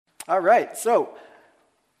All right, so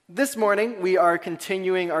this morning we are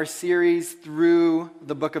continuing our series through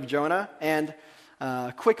the book of Jonah, and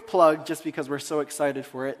quick plug just because we're so excited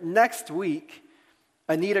for it. Next week,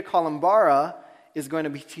 Anita Columbara is going to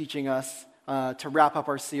be teaching us to wrap up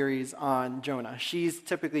our series on Jonah. She's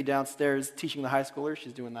typically downstairs teaching the high schoolers.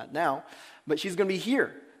 She's doing that now, but she's going to be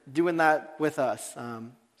here doing that with us.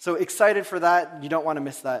 So excited for that. You don't want to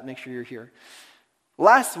miss that. Make sure you're here.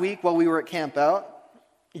 Last week, while we were at Camp Out,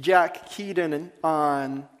 Jack keyed in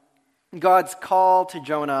on God's call to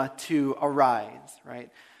Jonah to arise, right?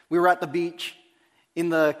 We were at the beach. In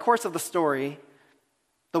the course of the story,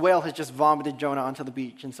 the whale has just vomited Jonah onto the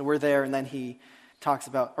beach. And so we're there, and then he talks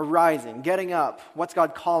about arising, getting up. What's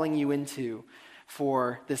God calling you into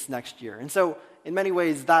for this next year? And so, in many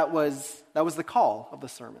ways, that was the call of the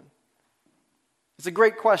sermon. It's a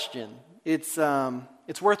great question. It's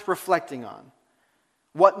worth reflecting on.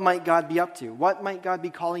 What might God be up to? What might God be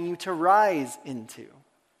calling you to rise into?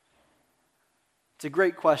 It's a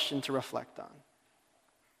great question to reflect on.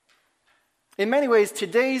 In many ways,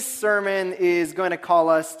 today's sermon is going to call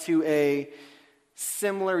us to a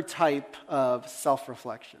similar type of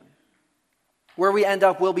self-reflection. Where we end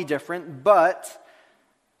up will be different, but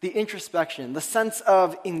the introspection, the sense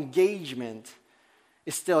of engagement,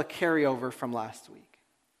 is still a carryover from last week.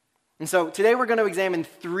 And so today we're going to examine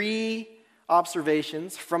 3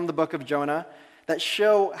 observations from the book of Jonah that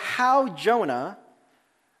show how Jonah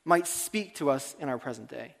might speak to us in our present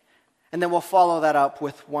day. And then we'll follow that up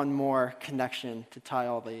with one more connection to tie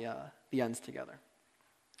all the ends together.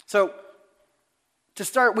 So, to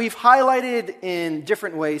start, we've highlighted in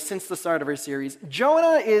different ways since the start of our series,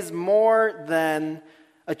 Jonah is more than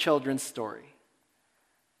a children's story.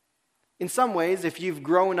 In some ways, if you've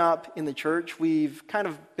grown up in the church, we've kind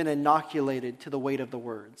of been inoculated to the weight of the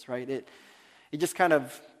words, right? It just kind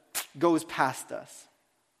of goes past us.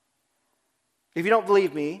 If you don't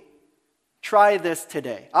believe me, try this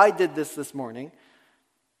today. I did this morning.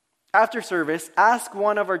 After service, ask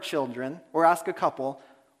one of our children, or ask a couple,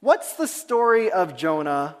 what's the story of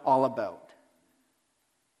Jonah all about?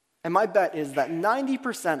 And my bet is that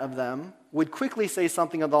 90% of them would quickly say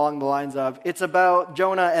something along the lines of, it's about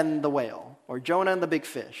Jonah and the whale, or Jonah and the big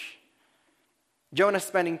fish. Jonah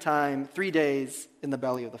spending time 3 days in the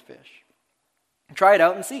belly of the fish. Try it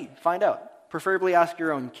out and see. Find out. Preferably ask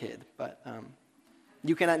your own kid, but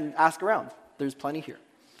you can ask around. There's plenty here.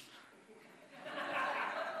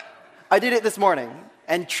 I did it this morning,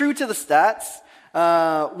 and true to the stats,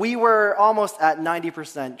 we were almost at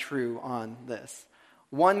 90% true on this.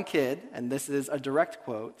 One kid, and this is a direct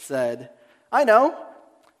quote, said, I know,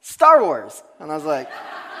 Star Wars. And I was like,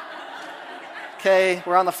 okay,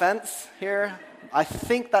 we're on the fence here. I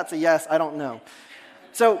think that's a yes. I don't know.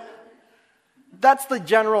 So that's the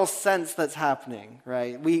general sense that's happening,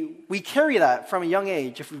 right? We carry that from a young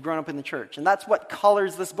age if we've grown up in the church, and that's what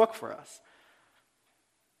colors this book for us.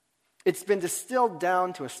 It's been distilled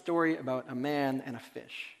down to a story about a man and a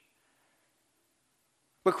fish.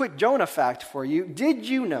 But quick Jonah fact for you. Did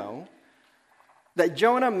you know that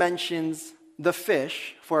Jonah mentions the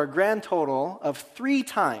fish for a grand total of 3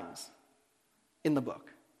 times in the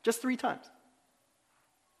book? Just 3 times.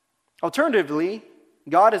 Alternatively,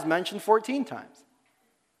 God is mentioned 14 times.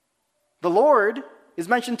 The Lord is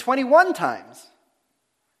mentioned 21 times.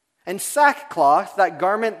 And sackcloth, that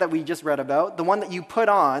garment that we just read about, the one that you put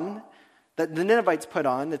on, that the Ninevites put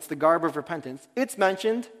on, it's the garb of repentance, it's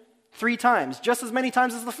mentioned 3 times, just as many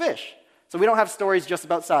times as the fish. So we don't have stories just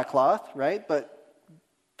about sackcloth, right? But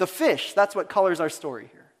the fish, that's what colors our story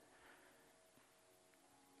here.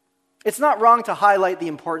 It's not wrong to highlight the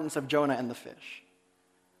importance of Jonah and the fish.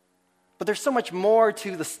 But there's so much more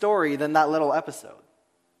to the story than that little episode.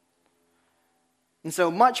 And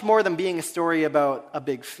so much more than being a story about a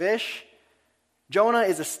big fish, Jonah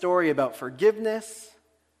is a story about forgiveness.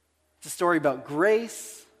 It's a story about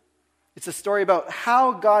grace. It's a story about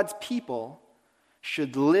how God's people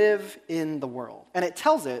should live in the world. And it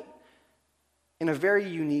tells it in a very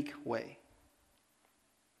unique way.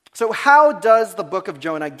 So how does the book of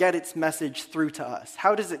Jonah get its message through to us?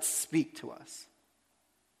 How does it speak to us?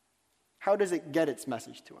 How does it get its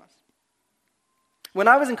message to us? When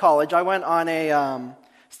I was in college, I went on a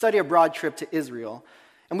study abroad trip to Israel,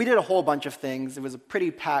 and we did a whole bunch of things. It was a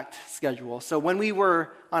pretty packed schedule. So when we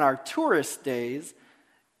were on our tourist days,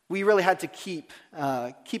 we really had to keep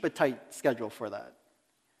a tight schedule for that.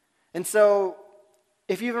 And so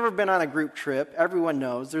if you've ever been on a group trip, everyone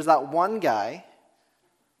knows there's that one guy,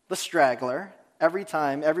 the straggler. Every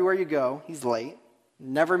time, everywhere you go, he's late,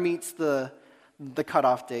 never meets the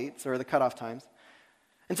cutoff dates or the cutoff times.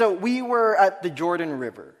 And so we were at the Jordan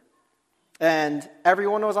River. And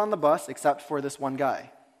everyone was on the bus except for this one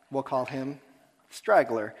guy. We'll call him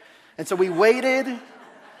Straggler. And so we waited,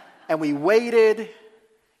 and we waited,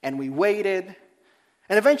 and we waited.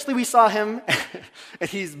 And eventually we saw him, and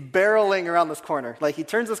he's barreling around this corner. Like, he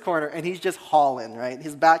turns this corner, and he's just hauling, right?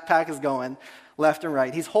 His backpack is going left and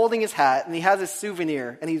right. He's holding his hat, and he has his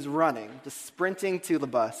souvenir, and he's running, just sprinting to the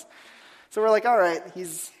bus. So we're like, all right,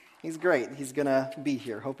 he's great. He's going to be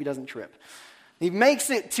here. Hope he doesn't trip. He makes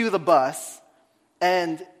it to the bus,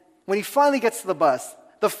 and when he finally gets to the bus,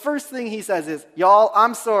 the first thing he says is, y'all,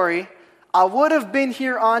 I'm sorry. I would have been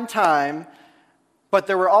here on time, but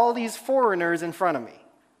there were all these foreigners in front of me.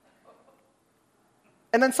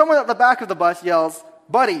 And then someone at the back of the bus yells,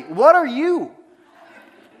 buddy, what are you?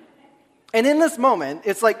 And in this moment,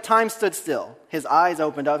 it's like time stood still. His eyes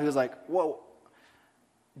opened up. He was like, whoa,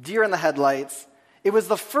 deer in the headlights. It was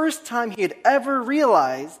the first time he had ever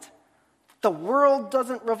realized the world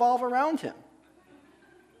doesn't revolve around him.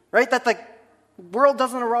 Right? That the world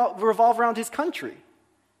doesn't revolve around his country.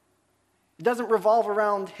 It doesn't revolve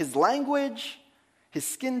around his language, his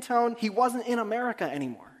skin tone. He wasn't in America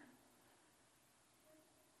anymore.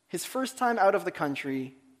 His first time out of the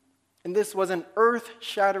country, and this was an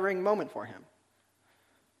earth-shattering moment for him.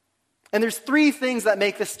 And there's 3 things that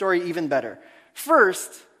make this story even better.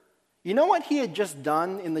 First, you know what he had just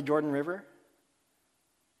done in the Jordan River?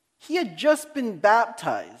 He had just been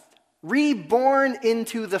baptized, reborn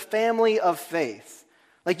into the family of faith.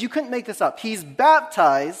 Like, you couldn't make this up. He's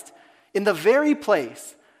baptized in the very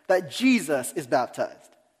place that Jesus is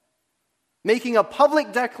baptized, making a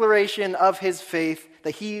public declaration of his faith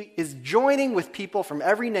that he is joining with people from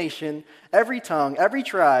every nation, every tongue, every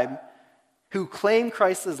tribe who claim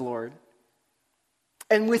Christ as Lord.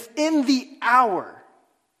 And within the hour,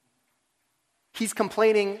 he's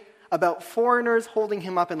complaining about foreigners holding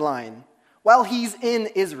him up in line while he's in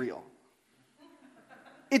Israel.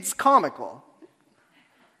 It's comical.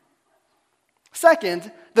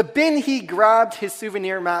 Second, the bin he grabbed his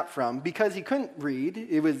souvenir map from, because he couldn't read,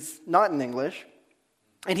 it was not in English,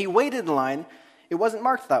 and he waited in line, it wasn't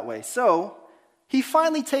marked that way. So he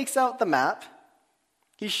finally takes out the map,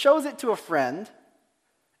 he shows it to a friend,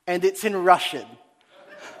 and it's in Russian.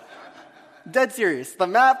 Dead serious. The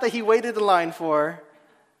map that he waited in line for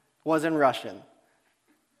was in Russian.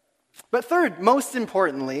 But third, most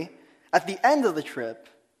importantly, at the end of the trip,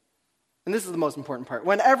 and this is the most important part,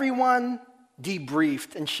 when everyone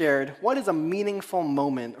debriefed and shared what is a meaningful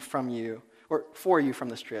moment from you or for you from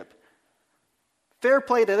this trip, fair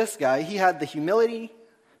play to this guy. He had the humility,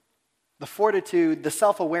 the fortitude, the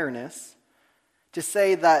self-awareness to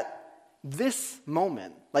say that this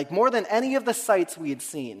moment, like more than any of the sights we had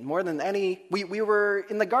seen, more than any, we were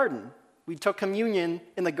in the garden. We took communion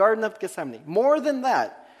in the Garden of Gethsemane. More than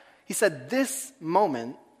that, he said this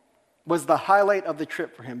moment was the highlight of the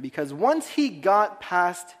trip for him, because once he got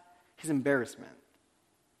past his embarrassment,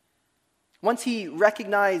 once he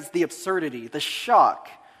recognized the absurdity, the shock,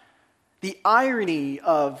 the irony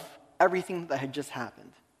of everything that had just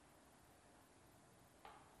happened,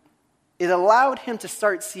 it allowed him to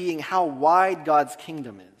start seeing how wide God's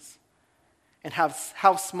kingdom is and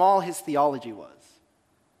how small his theology was.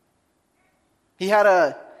 He had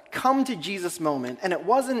a come to Jesus moment, and it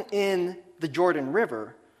wasn't in the Jordan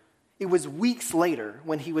River. It was weeks later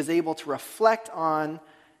when he was able to reflect on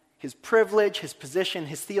his privilege, his position,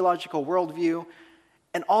 his theological worldview,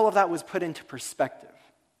 and all of that was put into perspective.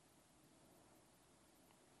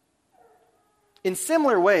 In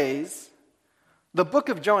similar ways, the book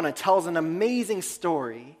of Jonah tells an amazing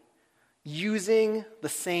story using the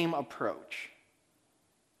same approach.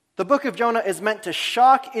 The book of Jonah is meant to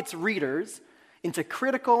shock its readers into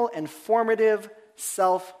critical and formative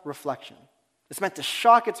self-reflection. It's meant to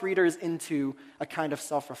shock its readers into a kind of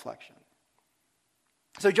self-reflection.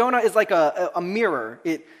 So Jonah is like a mirror.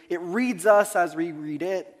 It reads us as we read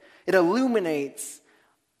it. It illuminates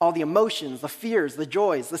all the emotions, the fears, the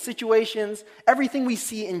joys, the situations, everything we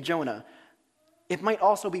see in Jonah. It might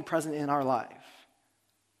also be present in our life.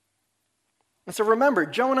 And so remember,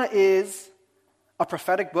 Jonah is a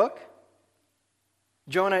prophetic book.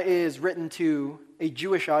 Jonah is written to a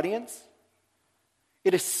Jewish audience.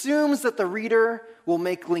 It assumes that the reader will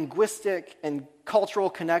make linguistic and cultural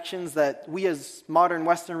connections that we as modern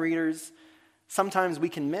Western readers, sometimes we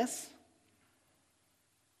can miss.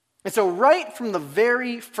 And so right from the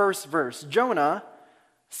very first verse, Jonah,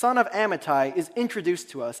 son of Amittai, is introduced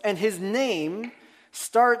to us, and his name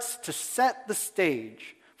starts to set the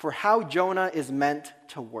stage for how Jonah is meant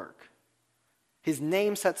to work. His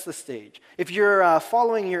name sets the stage. If you're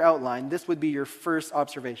following your outline, this would be your first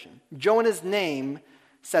observation. Jonah's name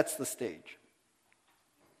sets the stage.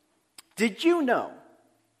 Did you know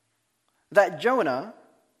that Jonah,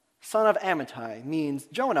 son of Amittai, means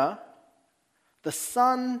Jonah, the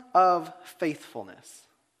son of faithfulness?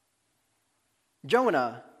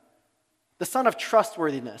 Jonah, the son of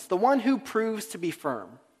trustworthiness, the one who proves to be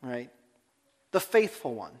firm, right? The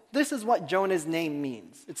faithful one. This is what Jonah's name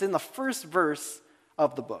means. It's in the first verse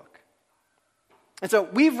of the book. And so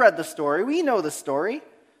we've read the story. We know the story.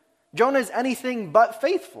 Jonah is anything but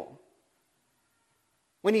faithful.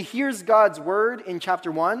 When he hears God's word in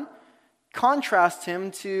chapter 1, contrast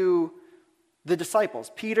him to the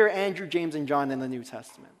disciples, Peter, Andrew, James, and John in the New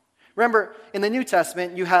Testament. Remember, in the New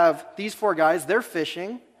Testament, you have these 4 guys. They're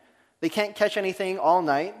fishing. They can't catch anything all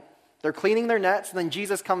night. They're cleaning their nets. And then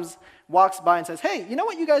Jesus walks by and says, hey, you know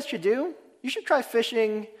what you guys should do? You should try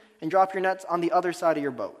fishing and drop your nets on the other side of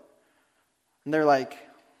your boat. And they're like,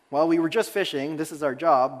 well, we were just fishing. This is our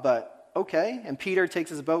job, but okay. And Peter takes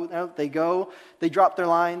his boat out. They go. They drop their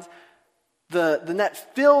lines. The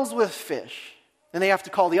net fills with fish. And they have to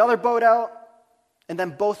call the other boat out. And then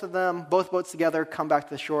both boats together, come back to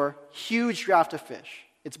the shore. Huge draft of fish.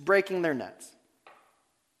 It's breaking their nets.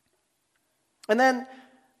 And then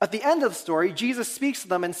at the end of the story, Jesus speaks to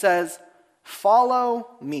them and says, follow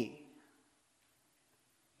me.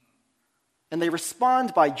 And they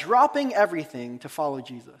respond by dropping everything to follow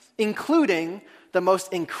Jesus, including the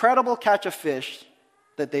most incredible catch of fish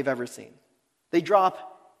that they've ever seen. They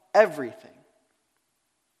drop everything.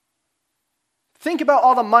 Think about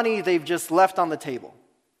all the money they've just left on the table.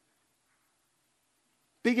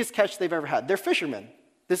 Biggest catch they've ever had. They're fishermen.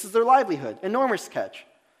 This is their livelihood. Enormous catch.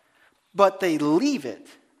 But they leave it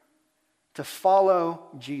to follow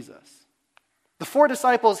Jesus. The 4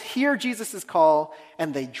 disciples hear Jesus' call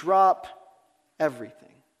and they drop everything.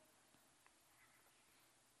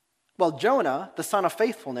 Well, Jonah, the son of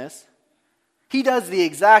faithfulness, he does the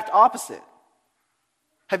exact opposite.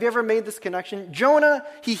 Have you ever made this connection? Jonah,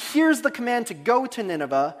 he hears the command to go to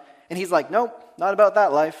Nineveh, and he's like, nope, not about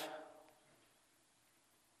that life.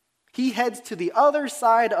 He heads to the other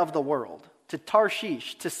side of the world, to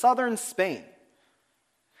Tarshish, to southern Spain.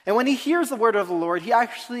 And when he hears the word of the Lord, he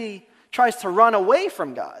actually tries to run away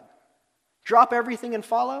from God. Drop everything and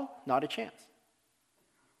follow? Not a chance.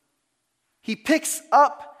 He picks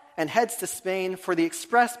up and heads to Spain for the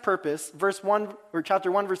express purpose.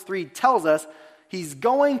 Chapter 1, verse 3 tells us he's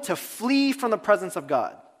going to flee from the presence of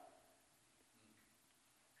God.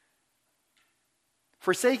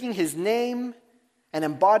 Forsaking his name and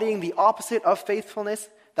embodying the opposite of faithfulness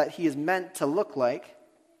that he is meant to look like,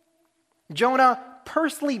 Jonah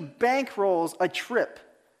personally bankrolls a trip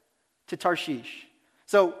to Tarshish.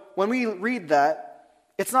 So when we read that,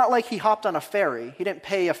 it's not like he hopped on a ferry. He didn't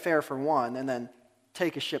pay a fare for one and then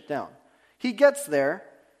take a ship down. He gets there,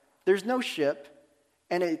 there's no ship,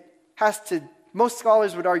 and it has to, most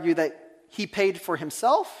scholars would argue that he paid for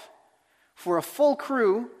himself, for a full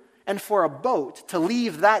crew, and for a boat to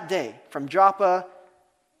leave that day from Joppa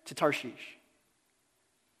to Tarshish.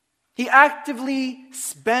 He actively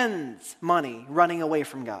spends money running away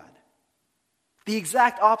from God. The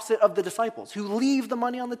exact opposite of the disciples who leave the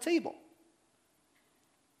money on the table.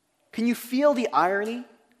 Can you feel the irony?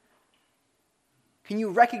 Can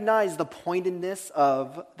you recognize the pointedness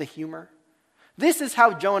of the humor? This is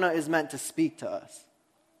how Jonah is meant to speak to us.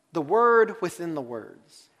 The word within the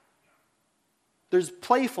words. There's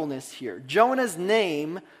playfulness here. Jonah's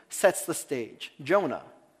name sets the stage. Jonah,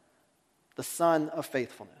 the son of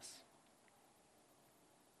faithfulness.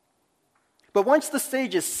 But once the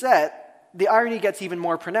stage is set, the irony gets even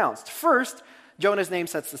more pronounced. First, Jonah's name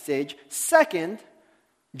sets the stage. Second,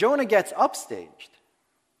 Jonah gets upstaged.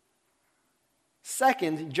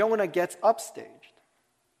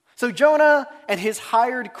 So Jonah and his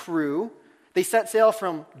hired crew, they set sail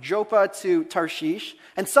from Joppa to Tarshish,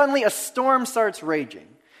 and suddenly a storm starts raging.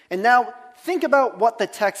 And now think about what the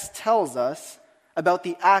text tells us about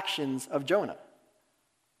the actions of Jonah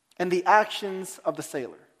and the actions of the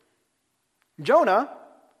sailor. Jonah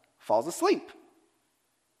falls asleep.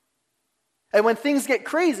 And when things get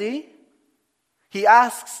crazy, he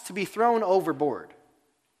asks to be thrown overboard.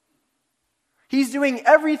 He's doing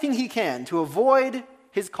everything he can to avoid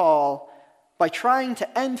his call by trying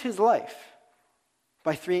to end his life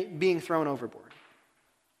by being thrown overboard.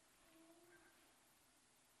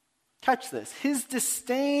 Catch this. His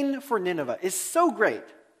disdain for Nineveh is so great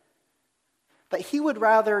that he would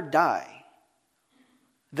rather die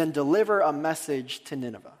than deliver a message to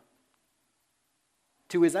Nineveh,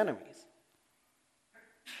 to his enemies.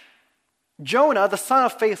 Jonah, the son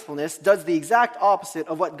of faithfulness, does the exact opposite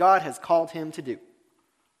of what God has called him to do.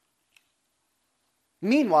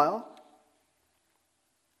 Meanwhile,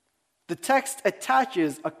 the text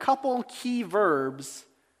attaches a couple key verbs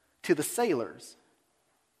to the sailors.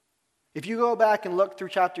 If you go back and look through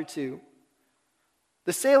chapter 2,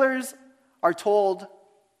 the sailors are told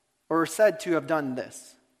or said to have done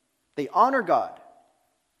this. They honor God.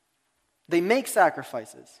 They make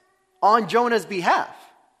sacrifices on Jonah's behalf.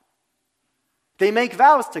 They make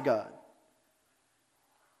vows to God.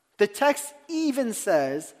 The text even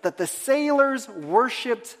says that the sailors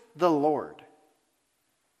worshiped the Lord.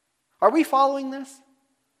 Are we following this?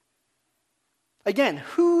 Again,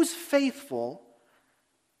 who's faithful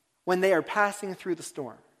when they are passing through the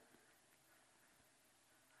storm?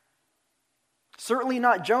 Certainly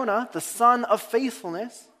not Jonah, the son of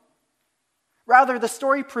faithfulness. Rather, the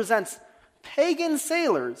story presents pagan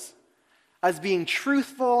sailors as being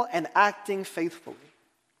truthful and acting faithfully.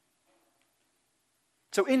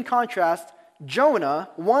 So in contrast, Jonah,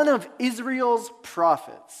 one of Israel's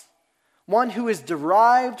prophets, one who is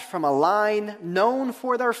derived from a line known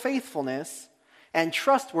for their faithfulness and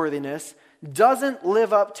trustworthiness, doesn't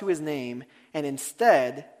live up to his name and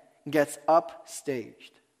instead gets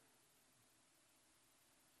upstaged.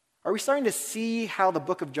 Are we starting to see how the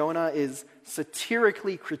book of Jonah is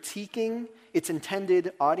satirically critiquing its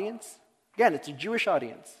intended audience? Again, it's a Jewish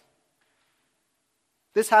audience.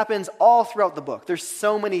 This happens all throughout the book. There's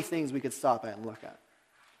so many things we could stop at and look at.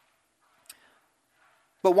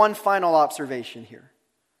 But one final observation here.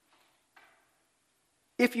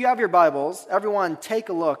 If you have your Bibles, everyone take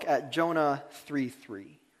a look at Jonah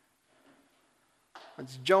 3:3.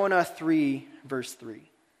 It's Jonah 3, verse 3.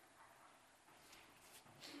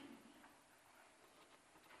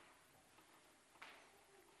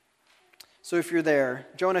 So if you're there,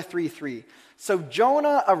 Jonah 3:3. So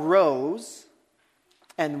Jonah arose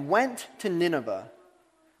and went to Nineveh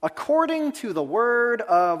according to the word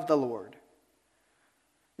of the Lord.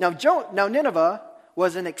 Now Nineveh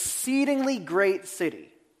was an exceedingly great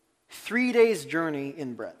city, 3 days' journey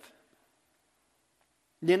in breadth.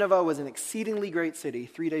 Nineveh was an exceedingly great city,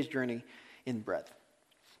 3 days' journey in breadth.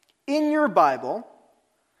 In your Bible,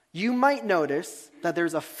 you might notice that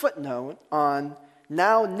there's a footnote on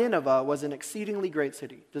now Nineveh was an exceedingly great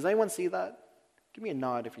city. Does anyone see that? Give me a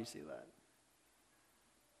nod if you see that.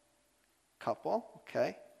 Couple,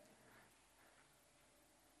 okay.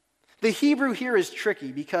 The Hebrew here is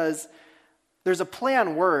tricky because there's a play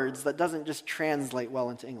on words that doesn't just translate well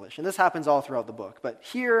into English. And this happens all throughout the book, but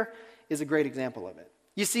here is a great example of it.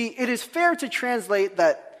 You see, it is fair to translate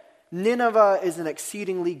that Nineveh is an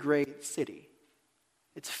exceedingly great city.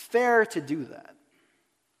 It's fair to do that.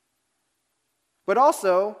 But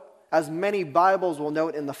also, as many Bibles will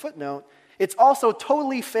note in the footnote, it's also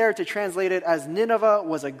totally fair to translate it as Nineveh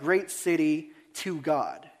was a great city to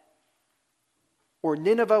God. Or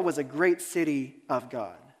Nineveh was a great city of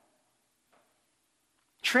God.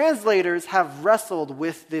 Translators have wrestled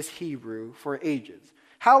with this Hebrew for ages.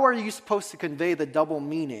 How are you supposed to convey the double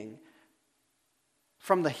meaning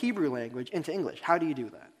from the Hebrew language into English? How do you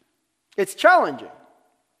do that? It's challenging.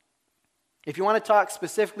 If you want to talk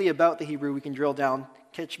specifically about the Hebrew, we can drill down.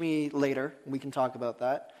 Catch me later, and we can talk about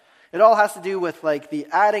that. It all has to do with the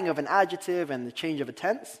adding of an adjective and the change of a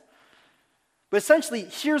tense. But essentially,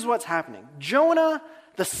 here's what's happening. Jonah,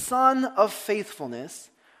 the son of faithfulness,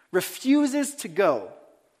 refuses to go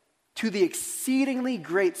to the exceedingly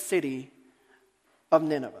great city of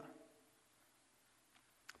Nineveh.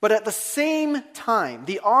 But at the same time,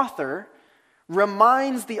 the author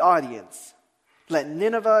reminds the audience that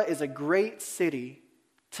Nineveh is a great city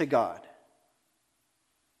to God.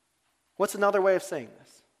 What's another way of saying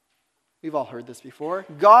this? We've all heard this before.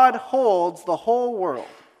 God holds the whole world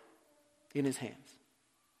in his hands.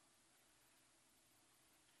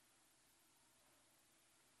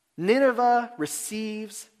 Nineveh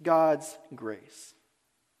receives God's grace.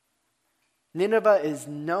 Nineveh is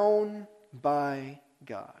known by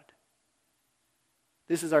God.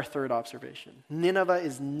 This is our third observation. Nineveh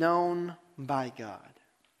is known by God.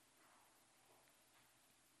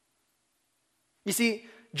 You see,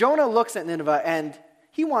 Jonah looks at Nineveh and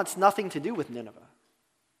he wants nothing to do with Nineveh.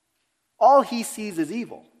 All he sees is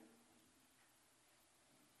evil.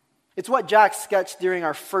 It's what Jack sketched during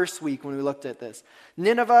our first week when we looked at this.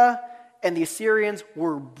 Nineveh and the Assyrians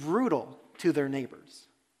were brutal to their neighbors.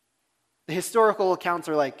 The historical accounts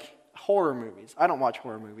are like horror movies. I don't watch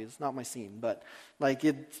horror movies. It's not my scene. But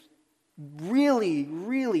it's really,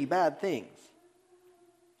 really bad things.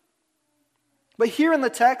 But here in the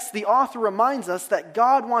text, the author reminds us that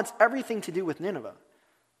God wants everything to do with Nineveh,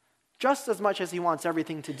 just as much as he wants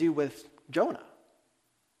everything to do with Jonah.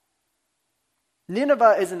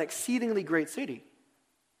 Nineveh is an exceedingly great city,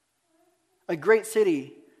 a great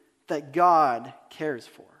city that God cares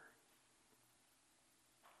for.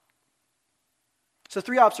 So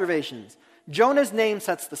 3 observations. Jonah's name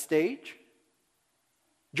sets the stage.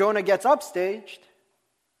 Jonah gets upstaged.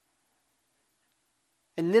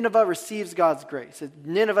 And Nineveh receives God's grace.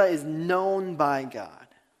 Nineveh is known by God.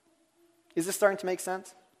 Is this starting to make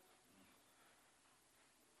sense?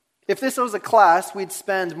 If this was a class, we'd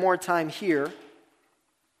spend more time here.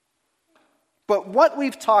 But what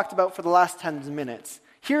we've talked about for the last 10 minutes,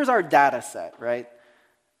 here's our data set, right?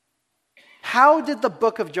 How did the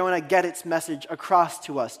book of Jonah get its message across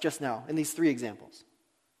to us just now in these 3 examples?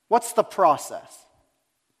 What's the process?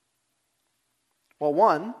 Well,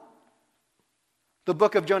 1, the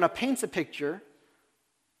book of Jonah paints a picture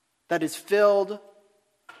that is filled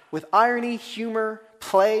with irony, humor,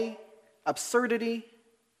 play, absurdity.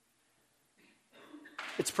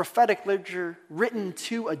 It's prophetic literature written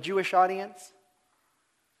to a Jewish audience.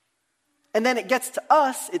 And then it gets to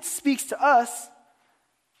us, it speaks to us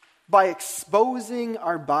by exposing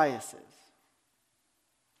our biases.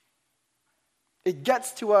 It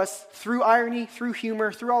gets to us through irony, through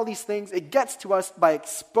humor, through all these things. It gets to us by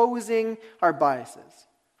exposing our biases.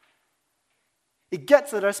 It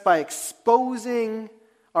gets at us by exposing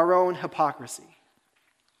our own hypocrisy.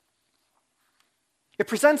 It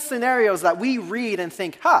presents scenarios that we read and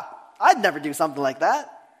think, I'd never do something like that.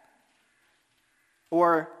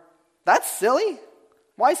 Or, that's silly.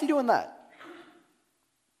 Why is he doing that?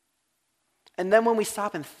 And then when we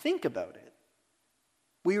stop and think about it,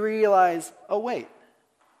 we realize, oh wait,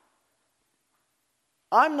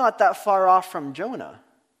 I'm not that far off from Jonah,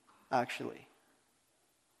 actually.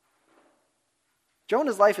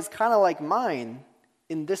 Jonah's life is kind of like mine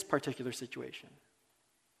in this particular situation.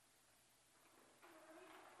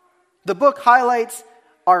 The book highlights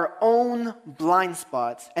our own blind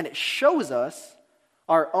spots, and it shows us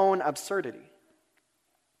our own absurdity.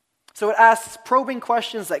 So it asks probing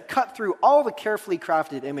questions that cut through all the carefully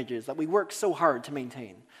crafted images that we work so hard to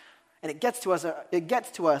maintain. And it gets to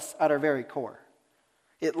us at our very core.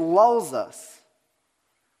 It lulls us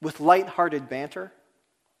with light-hearted banter,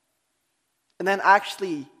 and then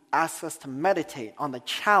actually asks us to meditate on the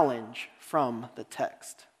challenge from the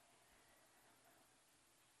text.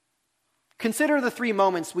 Consider the 3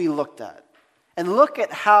 moments we looked at, and look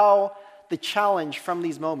at how the challenge from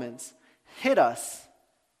these moments hit us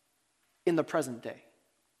in the present day.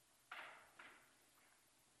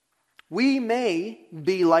 We may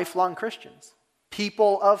be lifelong Christians,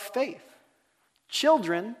 people of faith,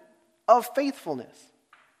 children of faithfulness.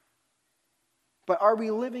 But are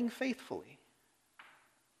we living faithfully?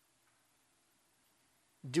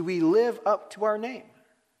 Do we live up to our name?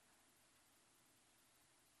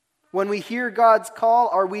 When we hear God's call,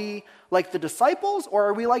 are we like the disciples or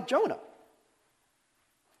are we like Jonah?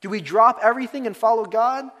 Do we drop everything and follow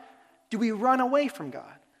God? Do we run away from God?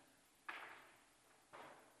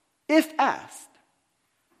 If asked,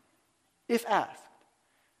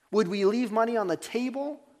 would we leave money on the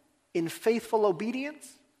table in faithful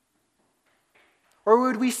obedience? Or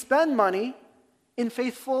would we spend money in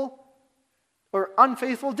faithful or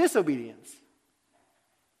unfaithful disobedience?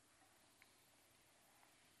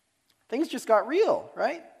 Things just got real,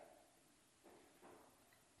 right?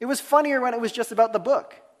 It was funnier when it was just about the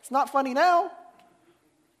book. It's not funny now.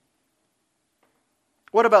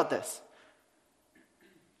 What about this?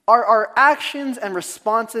 Are our actions and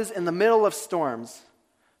responses in the middle of storms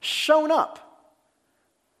shown up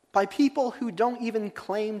by people who don't even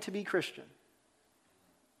claim to be Christian?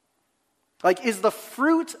 Like, is the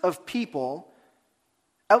fruit of people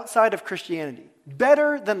outside of Christianity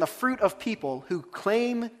better than the fruit of people who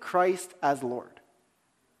claim Christ as Lord?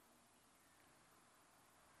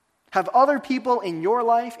 Have other people in your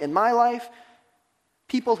life, in my life,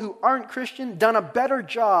 people who aren't Christian, done a better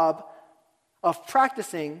job of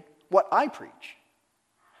practicing what I preach?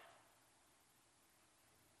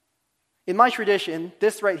 In my tradition,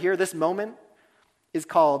 this right here, this moment, is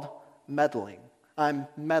called meddling. I'm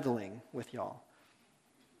meddling with y'all.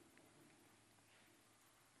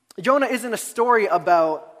 Jonah isn't a story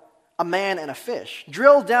about a man and a fish.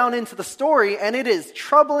 Drill down into the story, and it is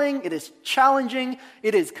troubling, it is challenging,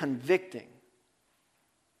 it is convicting.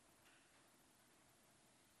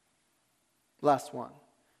 Last one.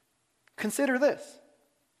 Consider this.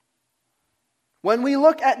 When we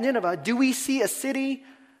look at Nineveh, do we see a city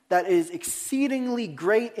that is exceedingly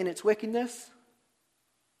great in its wickedness?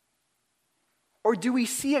 Or do we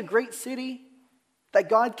see a great city that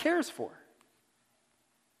God cares for?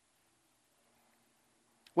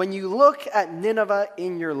 When you look at Nineveh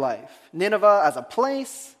in your life, Nineveh as a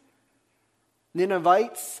place,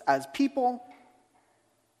 Ninevites as people,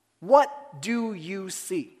 what do you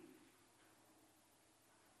see?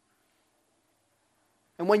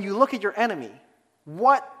 And when you look at your enemy,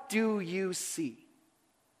 What do you see?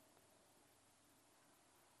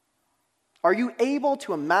 Are you able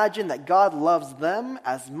to imagine that God loves them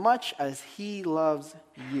as much as he loves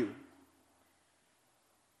you?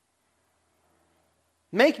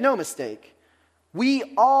 Make no mistake, we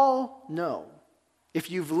all know, if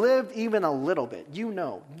you've lived even a little bit, you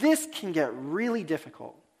know, this can get really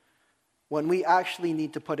difficult when we actually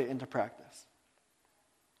need to put it into practice.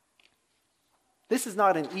 This is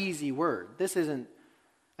not an easy word. This isn't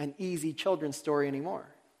an easy children's story anymore.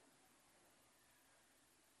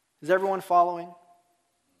 Is everyone following?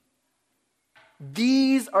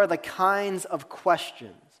 These are the kinds of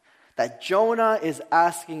questions that Jonah is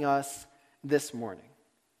asking us this morning.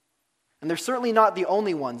 And they're certainly not the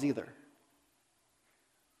only ones either.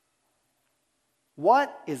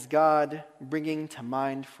 What is God bringing to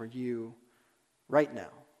mind for you right now?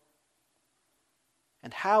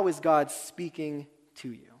 And how is God speaking to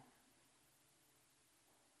you?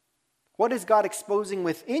 What is God exposing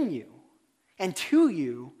within you and to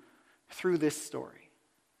you through this story?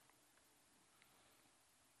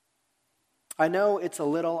 I know it's a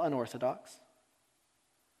little unorthodox,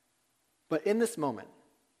 but in this moment,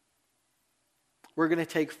 we're going to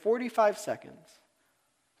take 45 seconds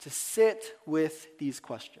to sit with these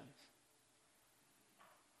questions.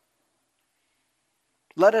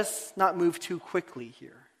 Let us not move too quickly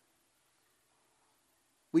here.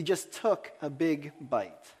 We just took a big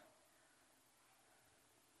bite.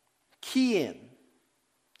 Key in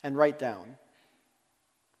and write down,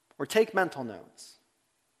 or take mental notes.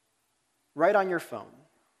 Write on your phone.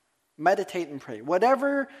 Meditate and pray.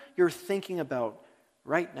 Whatever you're thinking about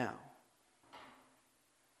right now.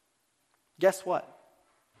 Guess what?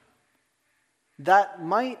 That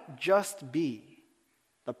might just be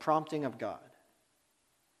the prompting of God.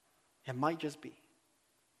 It might just be.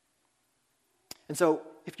 And so,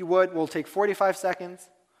 if you would, we'll take 45 seconds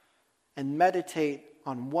and meditate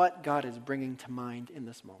on what God is bringing to mind in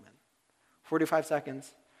this moment. 45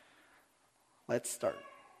 seconds. Let's start.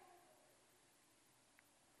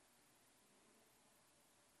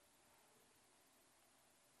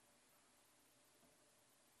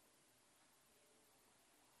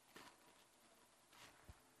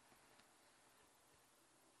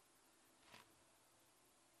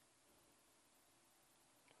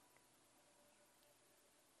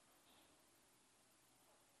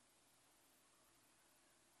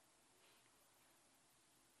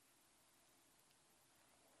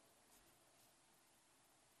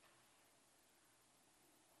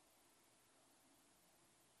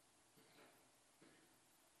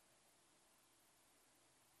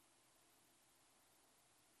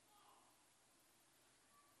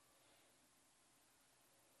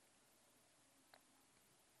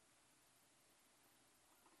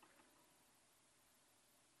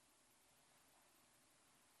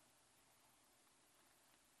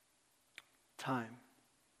 Time.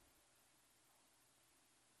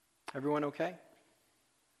 Everyone okay?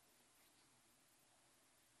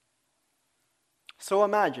 So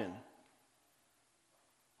imagine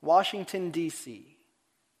Washington, D.C.,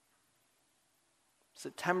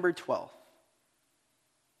 September 12th,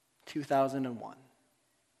 2001.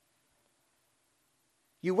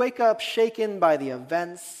 You wake up shaken by the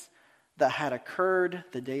events that had occurred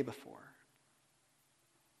the day before.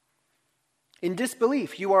 In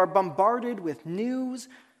disbelief, you are bombarded with news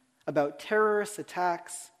about terrorist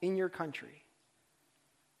attacks in your country.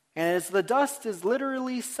 And as the dust is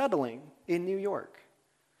literally settling in New York,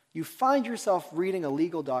 you find yourself reading a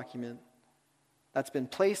legal document that's been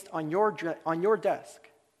placed on your desk,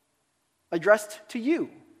 addressed to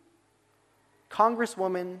you,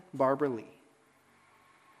 Congresswoman Barbara Lee,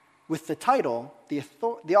 with the title,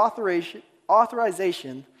 the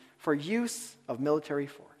authorization for use of military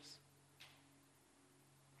force.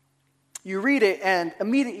 You read it, and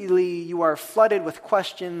immediately you are flooded with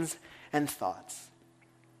questions and thoughts.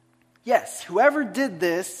 Yes, whoever did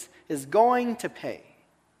this is going to pay.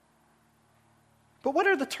 But what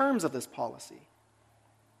are the terms of this policy?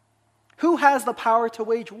 Who has the power to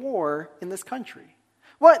wage war in this country?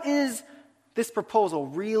 What is this proposal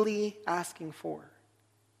really asking for?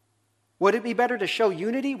 Would it be better to show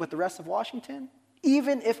unity with the rest of Washington?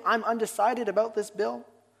 Even if I'm undecided about this bill,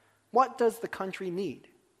 what does the country need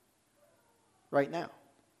right now?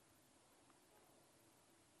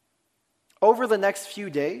 Over the next few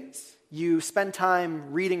days, you spend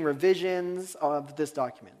time reading revisions of this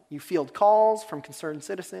document. You field calls from concerned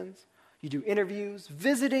citizens. You do interviews,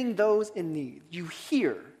 visiting those in need. You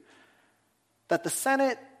hear that the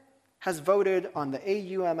Senate has voted on the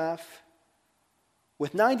AUMF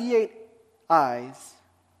with 98 ayes,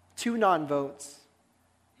 2 non-votes,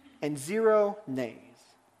 and 0 nays.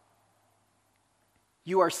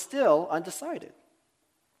 You are still undecided.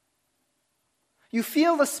 You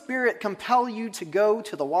feel the Spirit compel you to go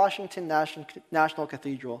to the Washington National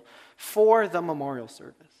Cathedral for the memorial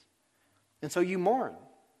service. And so you mourn,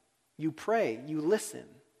 you pray, you listen,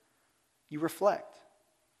 you reflect.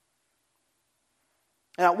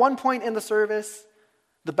 And at one point in the service,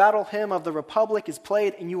 the battle hymn of the Republic is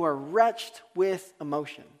played and you are wretched with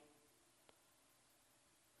emotion.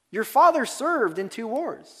 Your father served in 2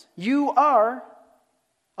 wars. You are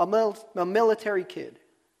a military kid.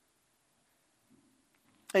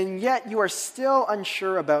 And yet you are still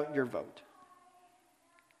unsure about your vote.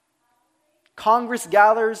 Congress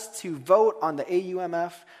gathers to vote on the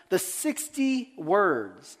AUMF, the 60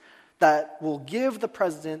 words that will give the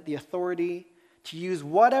president the authority to use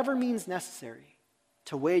whatever means necessary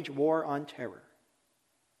to wage war on terror.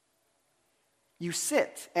 You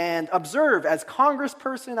sit and observe as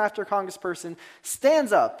congressperson after congressperson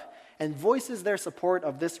stands up and voices their support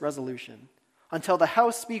of this resolution until the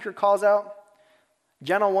House Speaker calls out,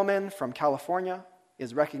 "Gentlewoman from California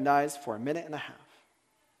is recognized for 1.5 minutes."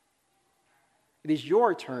 It is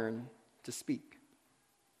your turn to speak.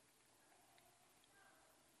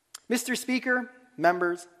 Mr. Speaker,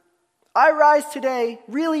 members, I rise today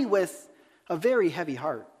really with a very heavy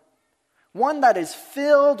heart, one that is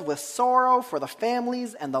filled with sorrow for the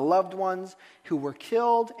families and the loved ones who were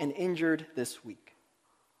killed and injured this week.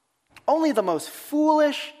 Only the most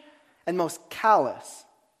foolish and most callous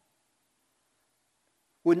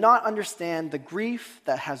would not understand the grief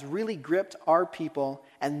that has really gripped our people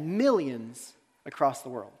and millions across the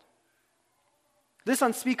world. This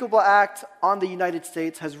unspeakable act on the United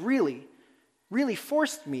States has really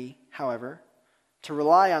forced me, however, to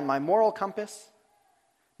rely on my moral compass,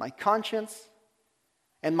 my conscience,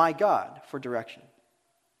 and my God for direction.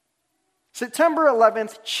 September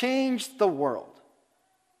 11th changed the world.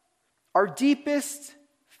 Our deepest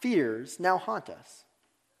fears now haunt us.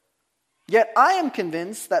 Yet I am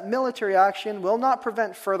convinced that military action will not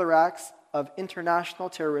prevent further acts of international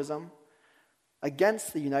terrorism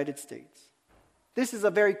against the United States. This is a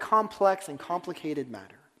very complex and complicated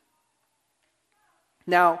matter.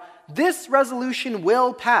 Now, this resolution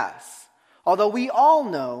will pass, although we all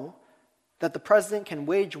know that the president can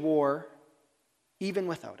wage war even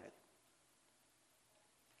without it.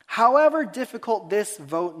 However difficult this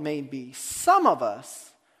vote may be, some of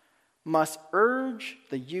us must urge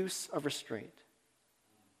the use of restraint.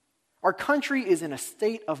 Our country is in a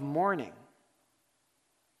state of mourning.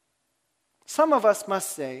 Some of us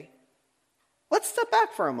must say, let's step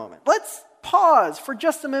back for a moment. Let's pause for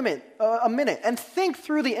just a minute and think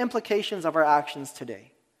through the implications of our actions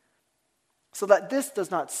today so that this does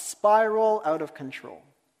not spiral out of control.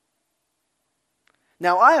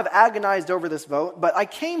 Now, I have agonized over this vote, but I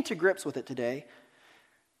came to grips with it today.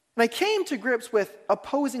 And I came to grips with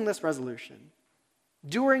opposing this resolution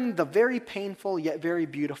during the very painful yet very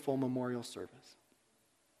beautiful memorial service.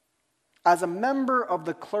 As a member of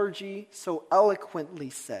the clergy so eloquently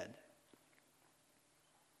said,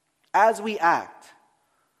 as we act,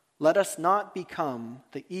 let us not become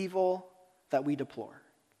the evil that we deplore.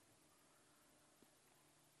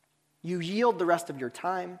 You yield the rest of your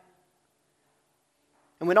time,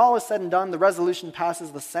 and when all is said and done, the resolution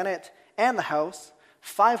passes the Senate and the House,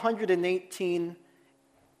 518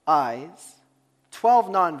 ayes, 12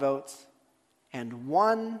 non-votes, and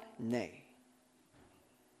 1 nay.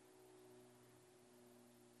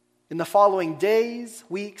 In the following days,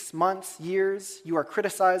 weeks, months, years, you are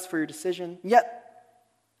criticized for your decision. Yet,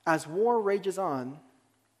 as war rages on,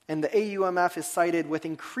 and the AUMF is cited with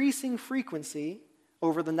increasing frequency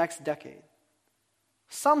over the next decade,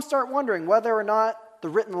 some start wondering whether or not the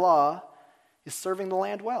written law is serving the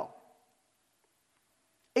land well.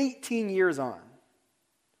 18 years on,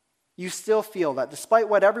 you still feel that despite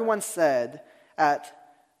what everyone said at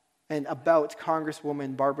and about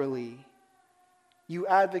Congresswoman Barbara Lee, you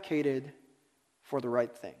advocated for the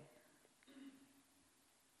right thing.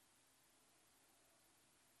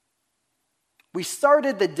 We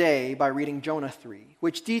started the day by reading Jonah 3,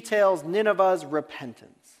 which details Nineveh's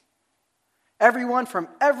repentance. Everyone from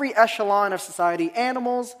every echelon of society,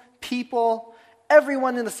 animals, people,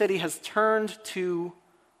 everyone in the city has turned to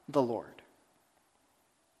the Lord.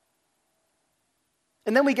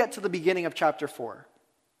 And then we get to the beginning of chapter 4.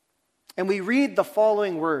 And we read the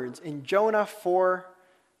following words in Jonah 4,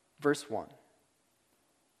 verse 1.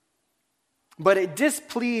 But it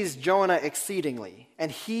displeased Jonah exceedingly,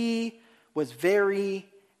 and he was very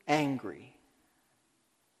angry.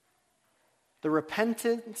 The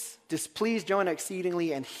repentance displeased Jonah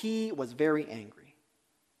exceedingly, and he was very angry.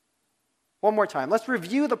 One more time. Let's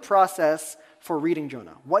review the process for reading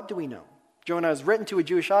Jonah. What do we know? Jonah is written to a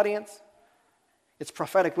Jewish audience. It's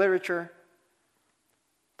prophetic literature.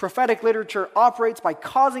 Prophetic literature operates by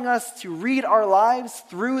causing us to read our lives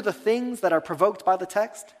through the things that are provoked by the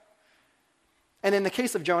text. And in the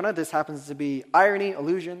case of Jonah, this happens to be irony,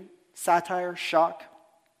 allusion, satire, shock.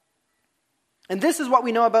 And this is what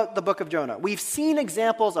we know about the book of Jonah. We've seen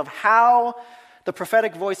examples of how the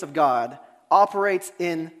prophetic voice of God operates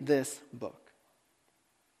in this book.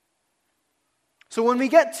 So when we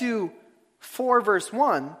get to 4 verse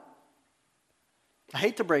 1, I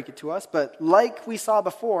hate to break it to us, but like we saw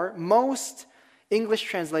before, most English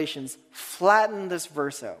translations flatten this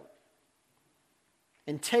verse out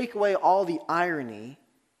and take away all the irony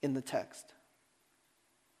in the text.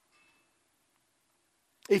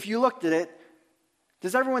 If you looked at it,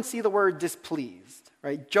 does everyone see the word displeased?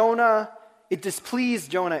 Right? Jonah, it displeased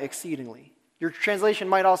Jonah exceedingly. Your translation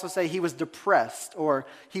might also say he was depressed or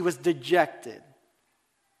he was dejected.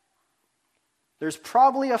 There's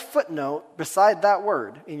probably a footnote beside that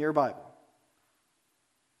word in your Bible.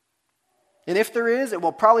 And if there is, it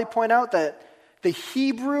will probably point out that the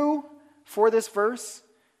Hebrew for this verse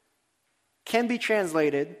can be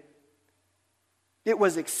translated, "It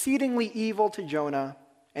was exceedingly evil to Jonah,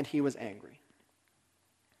 and he was angry."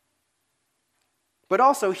 But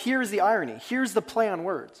also, here's the irony. Here's the play on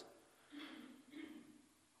words.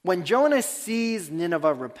 When Jonah sees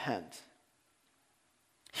Nineveh repent,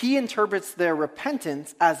 he interprets their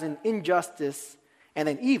repentance as an injustice and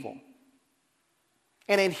an evil.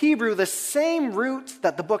 And in Hebrew, the same root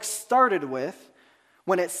that the book started with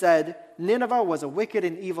when it said Nineveh was a wicked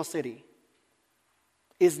and evil city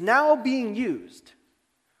is now being used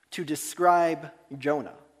to describe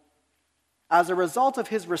Jonah as a result of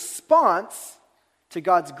his response to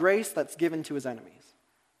God's grace that's given to his enemies.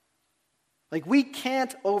 Like, we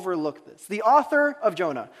can't overlook this. The author of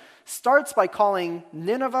Jonah starts by calling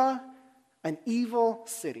Nineveh an evil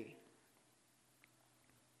city.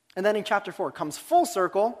 And then in chapter 4 comes full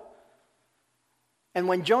circle. And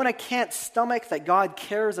when Jonah can't stomach that God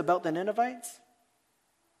cares about the Ninevites,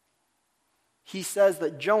 he says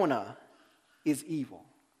that Jonah is evil.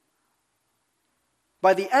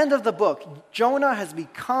 By the end of the book, Jonah has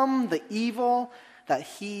become the evil that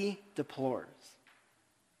he deplores.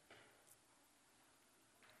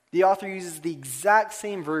 The author uses the exact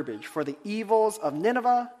same verbiage for the evils of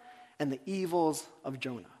Nineveh and the evils of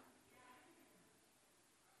Jonah.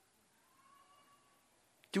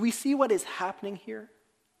 Do we see what is happening here?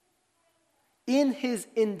 In his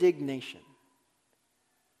indignation,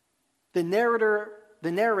 the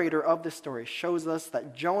narrator of this story shows us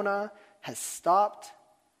that Jonah has stopped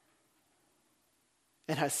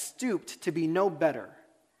and has stooped to be no better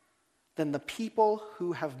than the people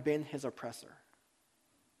who have been his oppressor.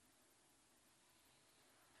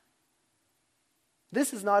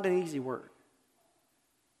 This is not an easy word.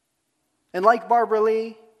 And like Barbara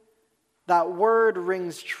Lee, that word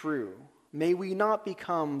rings true. May we not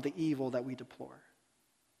become the evil that we deplore.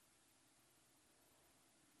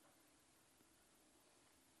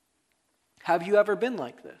 Have you ever been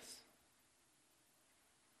like this?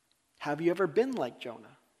 Have you ever been like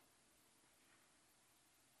Jonah?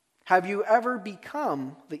 Have you ever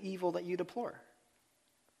become the evil that you deplore?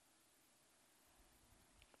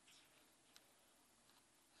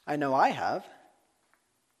 I know I have.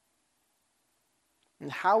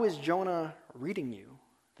 And how is Jonah reading you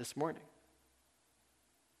this morning?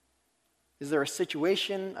 Is there a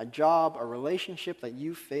situation, a job, a relationship that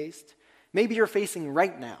you faced? Maybe you're facing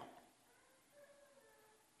right now.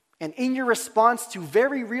 And in your response to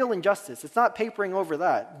very real injustice, it's not papering over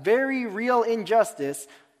that, very real injustice,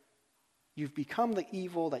 you've become the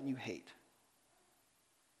evil that you hate.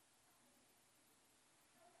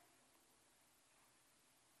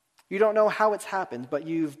 You don't know how it's happened, but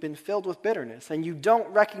you've been filled with bitterness, and you don't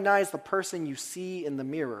recognize the person you see in the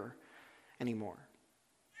mirror anymore.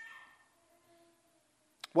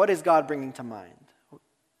 What is God bringing to mind?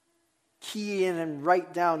 Key in and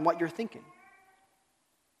write down what you're thinking.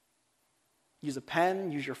 Use a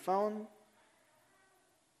pen, use your phone,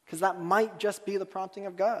 because that might just be the prompting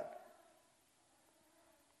of God.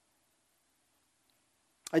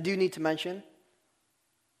 I do need to mention,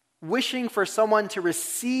 wishing for someone to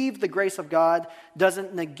receive the grace of God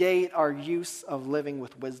doesn't negate our use of living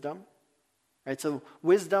with wisdom. Right? So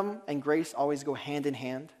wisdom and grace always go hand in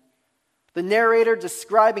hand. The narrator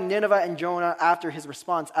describing Nineveh and Jonah after his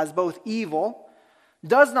response as both evil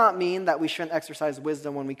does not mean that we shouldn't exercise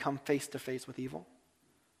wisdom when we come face to face with evil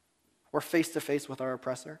or face to face with our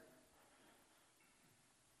oppressor.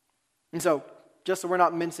 And so, just so we're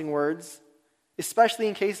not mincing words, especially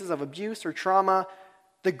in cases of abuse or trauma,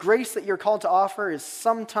 the grace that you're called to offer is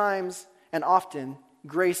sometimes and often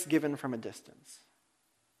grace given from a distance.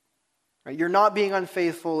 Right? You're not being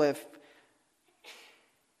unfaithful if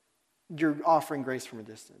you're offering grace from a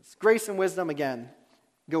distance. Grace and wisdom, again,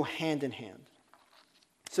 go hand in hand.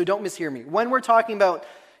 So don't mishear me. When we're talking about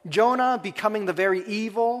Jonah becoming the very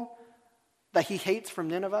evil that he hates from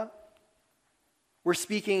Nineveh, we're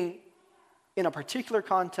speaking in a particular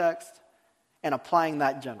context and applying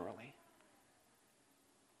that generally.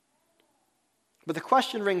 But the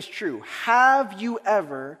question rings true. Have you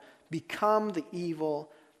ever become the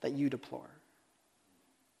evil that you deplore?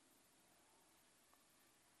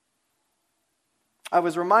 I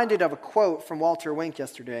was reminded of a quote from Walter Wink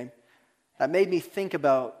yesterday that made me think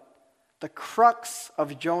about the crux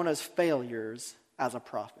of Jonah's failures as a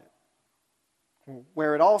prophet,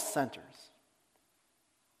 where it all centers.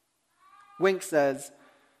 Wink says,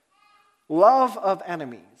 "Love of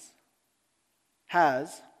enemies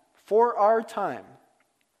has, for our time,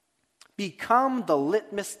 become the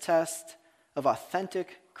litmus test of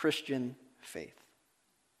authentic Christian faith.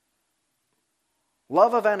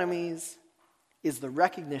 Love of enemies is the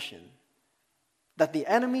recognition that the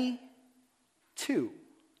enemy, too,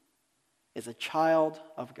 is a child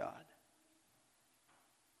of God."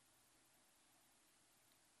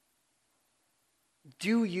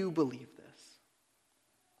 Do you believe this?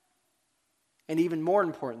 And even more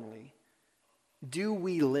importantly, do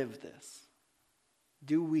we live this?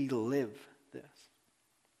 Do we live this?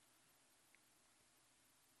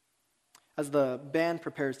 As the band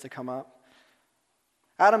prepares to come up,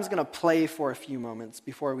 Adam's going to play for a few moments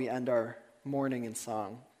before we end our morning in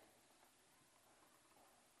song.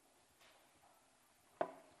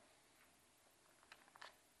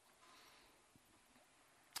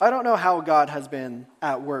 I don't know how God has been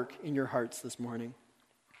at work in your hearts this morning.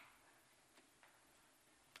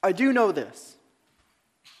 I do know this.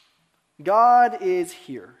 God is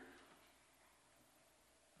here.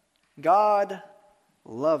 God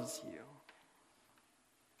loves you.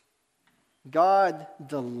 God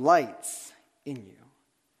delights in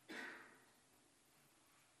you.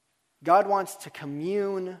 God wants to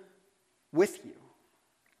commune with you.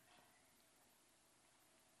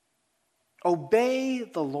 Obey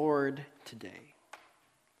the Lord today.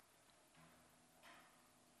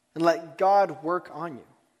 And let God work on you.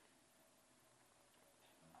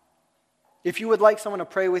 If you would like someone to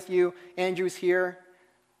pray with you, Andrew's here,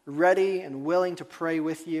 ready and willing to pray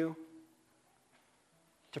with you,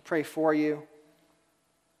 to pray for you,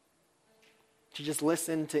 to just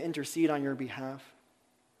listen, to intercede on your behalf.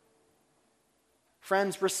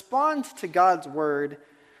 Friends, respond to God's word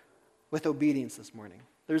with obedience this morning.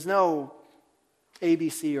 There's no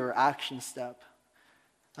ABC or action step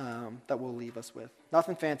that we'll leave us with.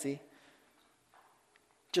 Nothing fancy.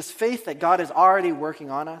 Just faith that God is already working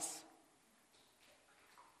on us,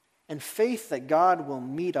 and faith that God will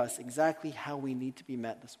meet us exactly how we need to be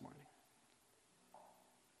met this morning.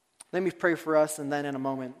 Let me pray for us, and then in a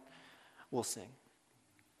moment, we'll sing.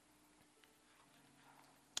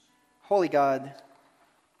 Holy God,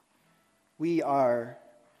 we are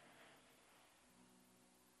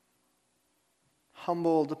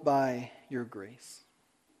humbled by your grace.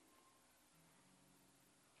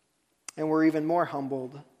 And we're even more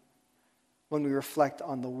humbled when we reflect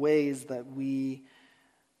on the ways that we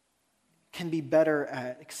can be better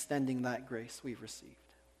at extending that grace we've received.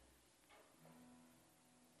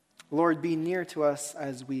 Lord, be near to us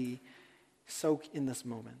as we soak in this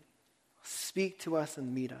moment. Speak to us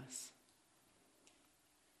and meet us.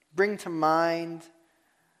 Bring to mind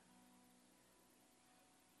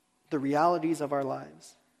the realities of our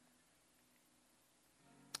lives.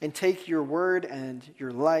 And take your word and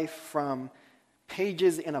your life from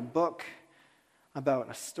pages in a book about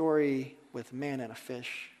a story with man and a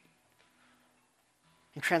fish,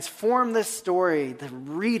 and transform this story to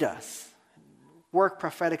read us, work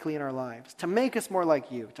prophetically in our lives, to make us more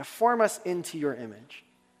like you, to form us into your image.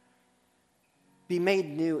 Be made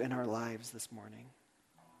new in our lives this morning,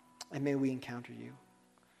 and may we encounter you.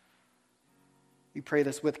 We pray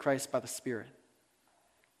this with Christ by the Spirit.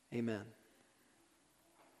 Amen.